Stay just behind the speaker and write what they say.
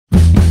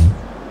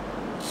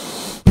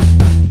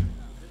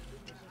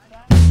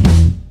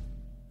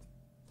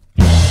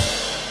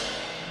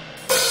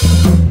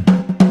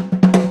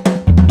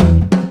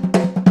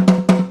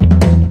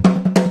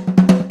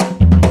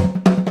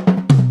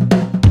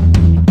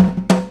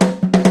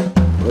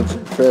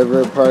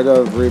favorite part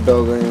of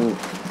rebuilding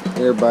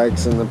your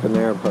bikes in the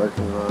Panera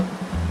parking lot?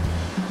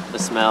 The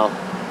smell.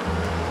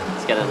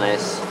 It's got a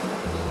nice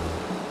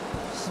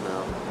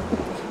smell.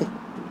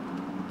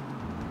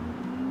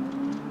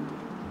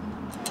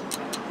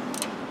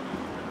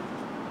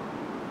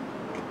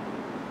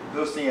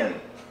 Still seeing,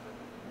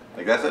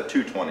 like that's at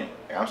 220. Like,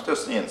 I'm still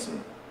seeing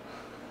some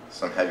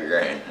heavy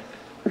rain.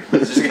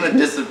 It's just gonna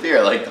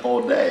disappear like the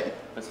whole day.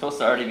 It's supposed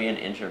to already be an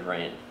inch of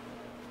rain,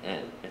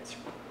 and it's.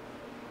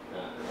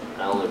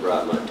 I only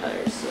brought mud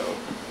tires, so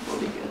we'll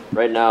be good.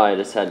 Right now, I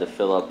just had to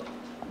fill up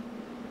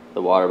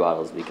the water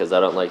bottles because I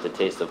don't like the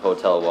taste of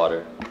hotel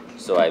water,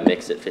 so I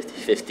mix it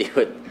 50-50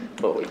 with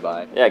what we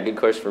buy. Yeah, good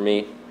course for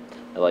me.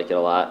 I like it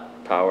a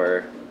lot.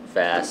 Power,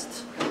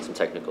 fast, some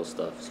technical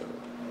stuff. So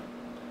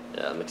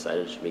yeah, I'm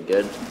excited. It should be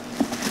good.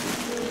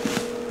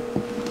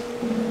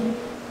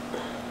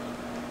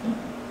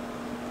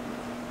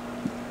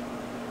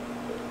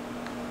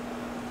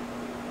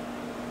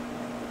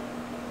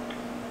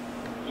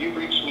 You've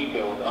reached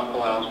Nico with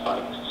Uncle Al's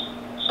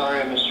Bikes.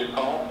 Sorry I missed your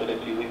call, but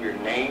if you leave your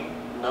name,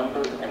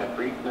 number, and a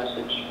brief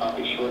message, I'll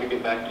be sure to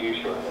get back to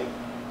you shortly.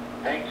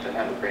 Thanks, and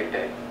have a great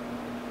day.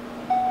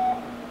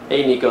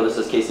 Hey Nico, this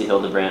is Casey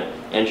Hildebrandt.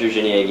 Andrew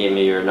Genier gave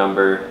me your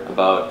number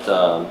about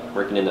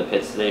working in the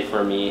pits today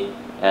for me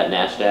at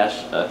Nash.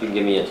 If you can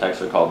give me a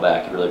text or call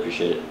back, I'd really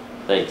appreciate it.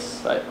 Thanks,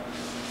 bye.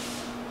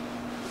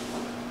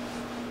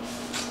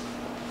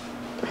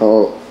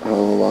 How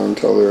long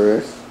till the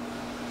race?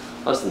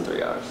 Less than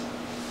 3 hours.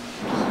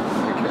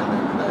 I can't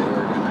remember that you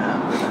were gonna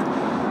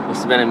happen.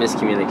 It's been a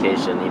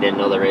miscommunication. He didn't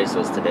know the race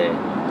was today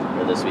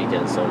or this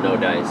weekend, so no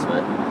dice,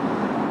 but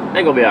I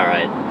think we'll be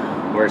alright.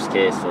 Worst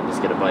case, we'll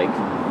just get a bike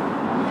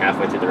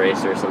halfway through the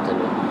race or something.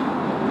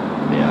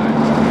 We'll be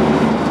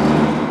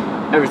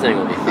alright. Everything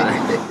will be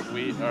fine.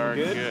 We are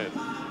good.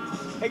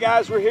 Hey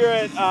guys, we're here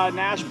at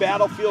Nash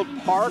Battlefield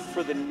Park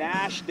for the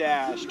Nash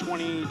Dash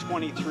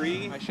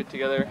 2023. My shit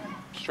together,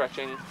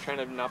 stretching, trying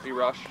to not be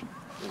rushed.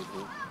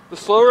 The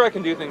slower I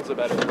can do things, the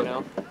better, you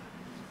know?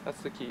 That's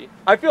the key.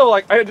 I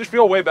just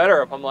feel way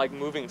better if I'm like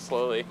moving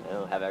slowly. I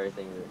don't have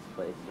everything in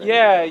place.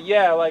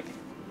 Yeah, like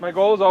my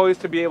goal is always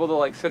to be able to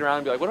like sit around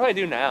and be like, what do I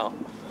do now?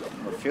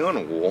 We're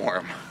feeling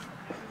warm.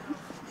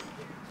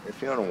 We're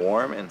feeling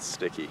warm and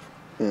sticky.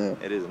 Yeah.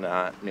 It is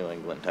not New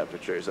England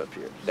temperatures up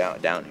here,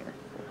 down here.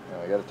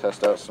 I gotta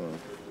test out some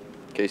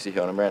Casey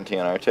Hildebrandt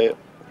TNR tape.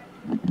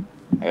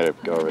 I gotta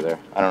go over there.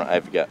 I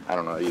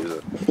don't know how to use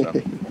it. So.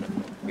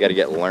 We gotta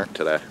get learnt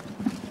today.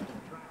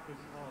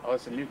 Oh,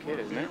 it's a new kid,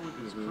 isn't it?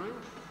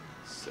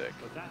 Sick.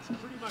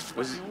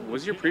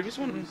 Was your previous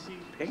one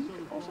pink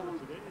also?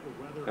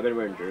 I've been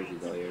wearing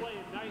jerseys all year.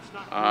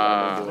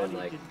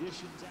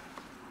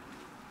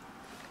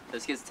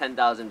 This gets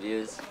 10,000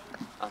 views.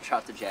 I'll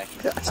drop the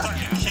jacket.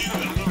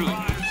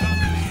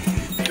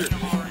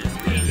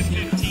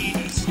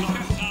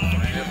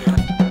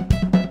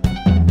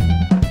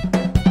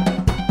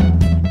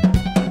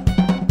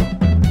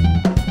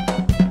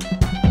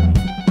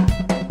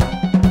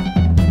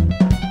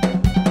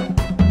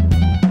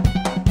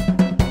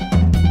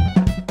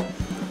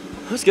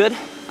 It was good.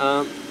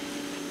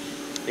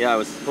 Yeah, I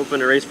was hoping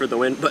to race for the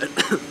win, but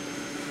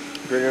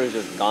Bruner was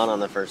just gone on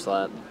the first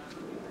lap.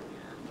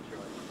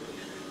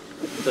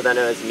 So then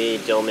it was me,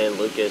 Dillman,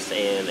 Lucas,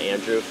 and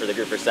Andrew for the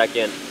group for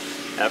second.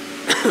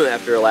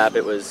 After a lap,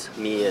 it was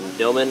me and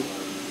Dillman.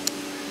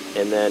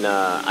 And then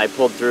I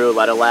pulled through,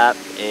 led a lap,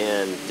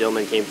 and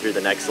Dillman came through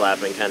the next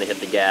lap and kind of hit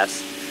the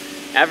gas.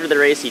 After the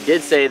race, he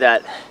did say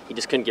that he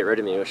just couldn't get rid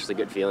of me, which was a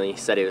good feeling. He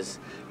said he was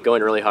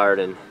going really hard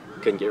and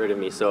couldn't get rid of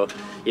me. So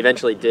he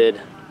eventually did,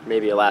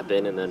 maybe a lap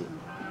in, and then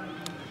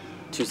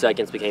 2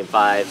 seconds became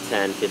 5,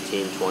 10,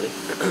 15, 20,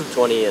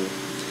 20, and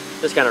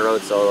just kind of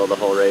rode solo the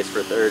whole race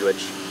for third,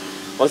 which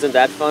wasn't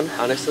that fun,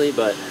 honestly,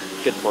 but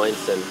good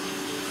points, and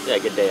yeah,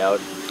 good day out.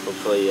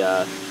 Hopefully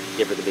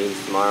get for the beans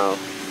tomorrow,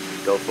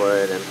 go for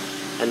it, and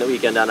end the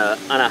weekend on a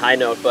high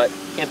note, but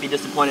can't be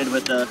disappointed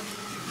with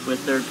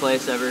third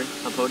place ever,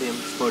 a podium.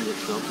 Podium,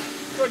 so.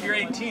 You're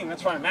 18,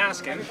 that's why I'm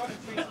asking.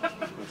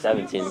 I'm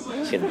 17.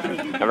 Just kidding.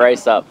 I'm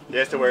raced up. He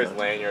has to wear his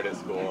lanyard at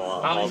school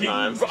all the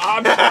time.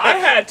 I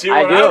had to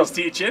when I was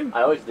teaching.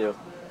 I always do.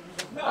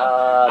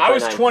 I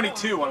was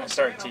 22 when I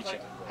started teaching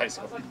high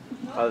school.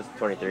 I was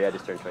 23. I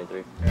just turned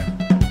 23.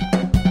 Yeah.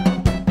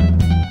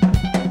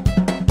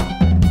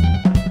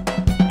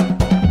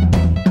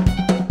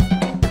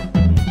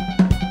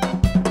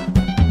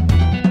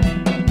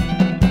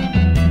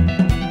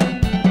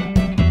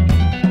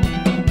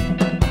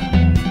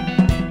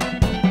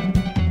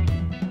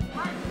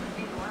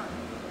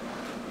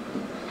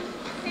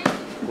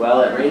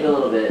 Well, it rained a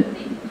little bit,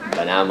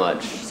 but not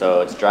much.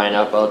 So it's drying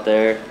up out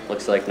there.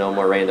 Looks like no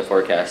more rain in the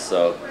forecast,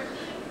 so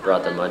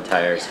brought the mud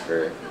tires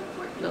for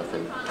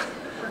nothing.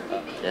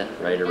 Yeah,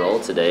 ready to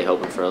roll today,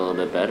 hoping for a little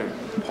bit better.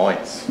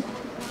 Points.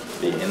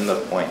 Be in the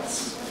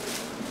points.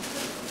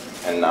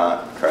 And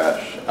not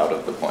crash out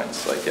of the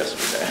points like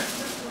yesterday.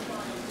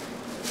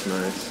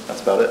 Nice.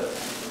 That's about it.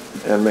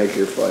 And make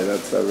your flight at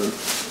 7.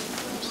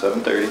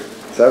 7:30.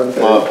 7:30.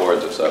 Well,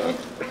 boards of 7.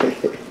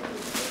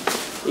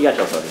 You got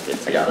till 7,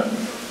 kids. I got it.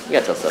 You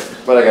got till 7.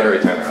 But I gotta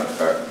return around the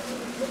car.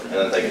 And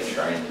then take a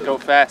train. Go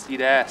fast,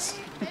 eat ass.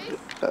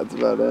 That's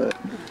about it.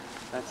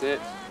 That's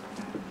it.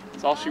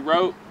 That's all she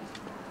wrote.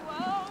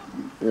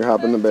 You're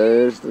hopping the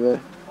barriers today?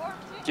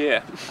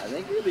 Yeah. I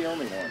think you're the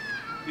only one.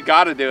 You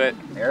gotta do it.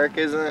 Eric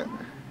isn't.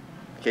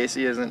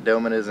 Casey isn't.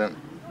 Doman isn't.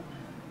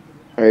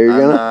 Are you I'm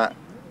gonna? not.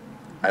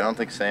 I don't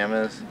think Sam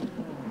is.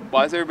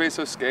 Why is everybody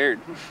so scared?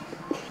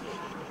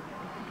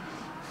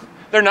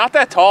 They're not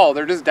that tall.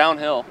 They're just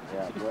downhill.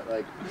 Yeah, but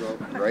like the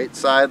right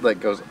side like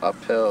goes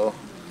uphill.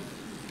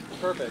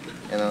 Perfect.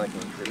 And then like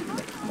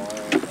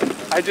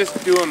I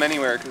just do them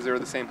anywhere because they're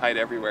the same height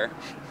everywhere.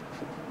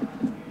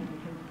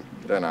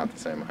 they're not the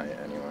same height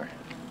anywhere.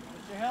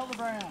 Mr.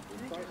 Hildebrand.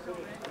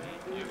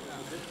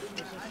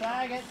 Mr.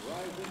 Saget.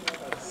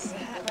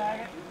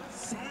 Saget.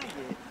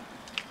 Saget.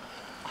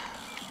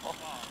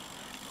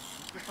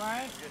 Mr.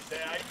 Frank.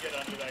 I can get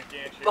under that,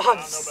 can't you? Bob I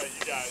don't know about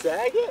you guys.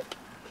 Saget?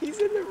 He's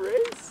in the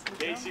race.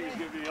 Casey was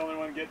going to be the only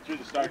one getting through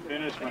the start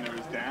finish when it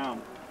was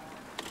down.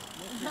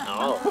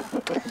 Oh.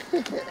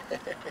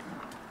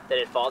 Did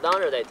it fall down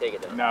or did they take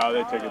it down? No,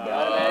 they took it down.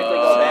 Automatically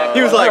go back.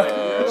 He was like,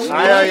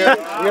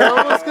 you're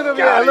almost gonna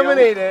be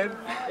eliminated.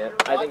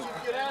 Yep. I think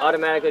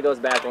automatically goes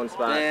back one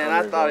spot. Man,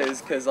 I thought it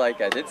was because like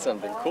I did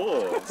something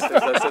cool instead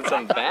of I said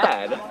something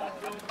bad.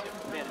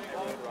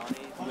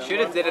 Should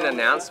have did an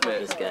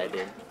announcement. This guy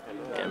did.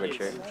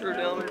 Amateur. Drew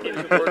Dillman, please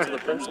report to the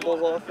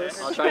principal's office.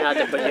 I'll try not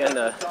to put you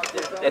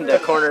in the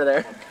corner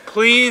there.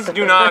 Please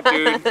do not,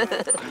 dude.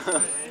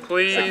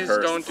 Please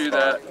don't do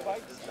that.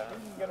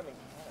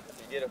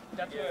 There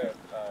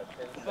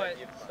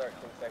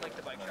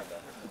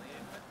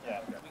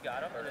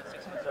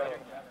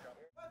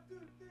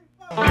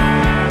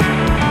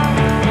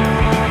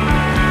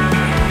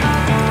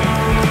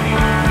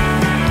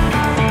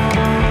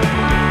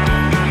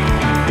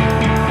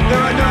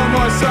are no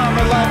more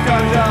summer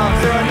lifeguard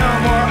jobs. There are no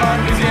more art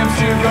museums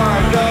to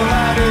guard. The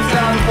ladders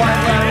down the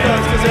white left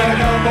coast, 'cause there are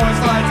no more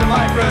slides and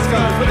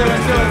microscopes. But there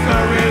are still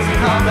careers in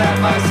combat,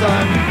 my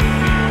son.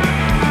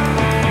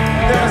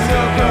 There are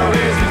still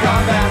careers in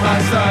combat, my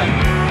son.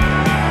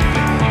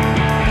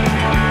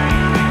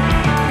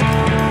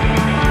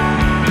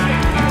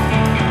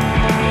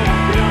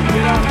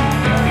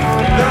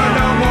 There are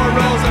no more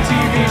roles on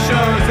TV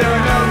shows. There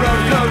are no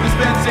road code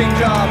dispensing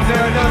jobs. There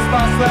are no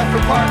spots left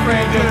for park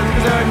rangers,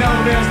 because there are no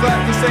bears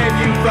left to save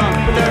you from.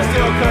 But there are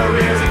still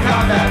careers in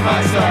combat,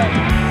 my son.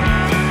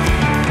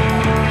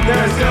 There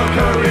are still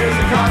careers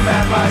in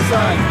combat, my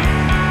son.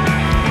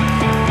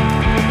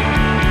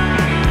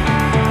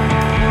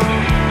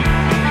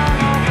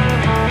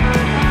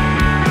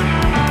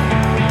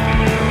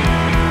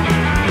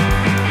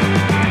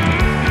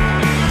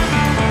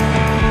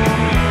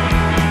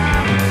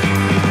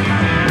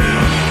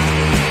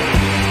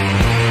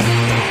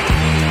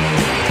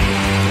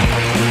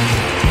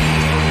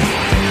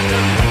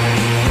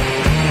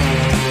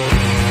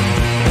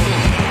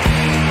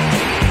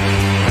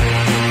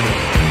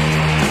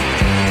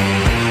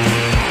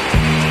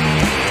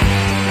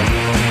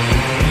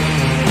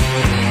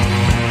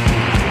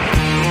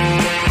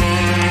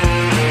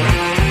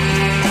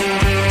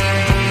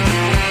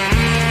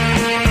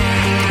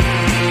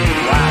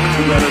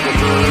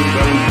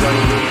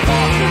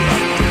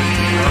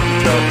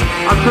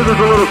 I'm sure there's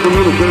a little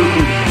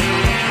communication.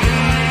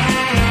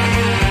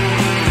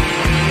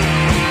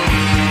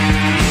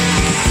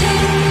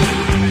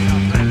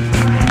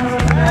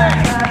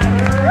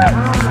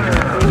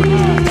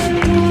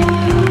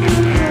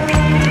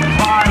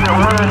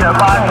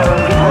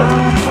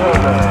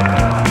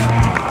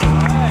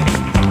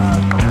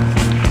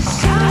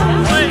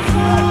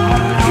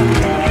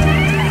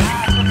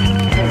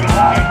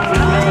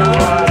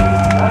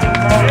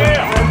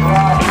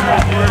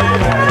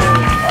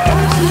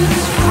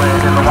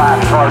 In the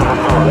last part of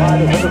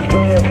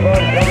the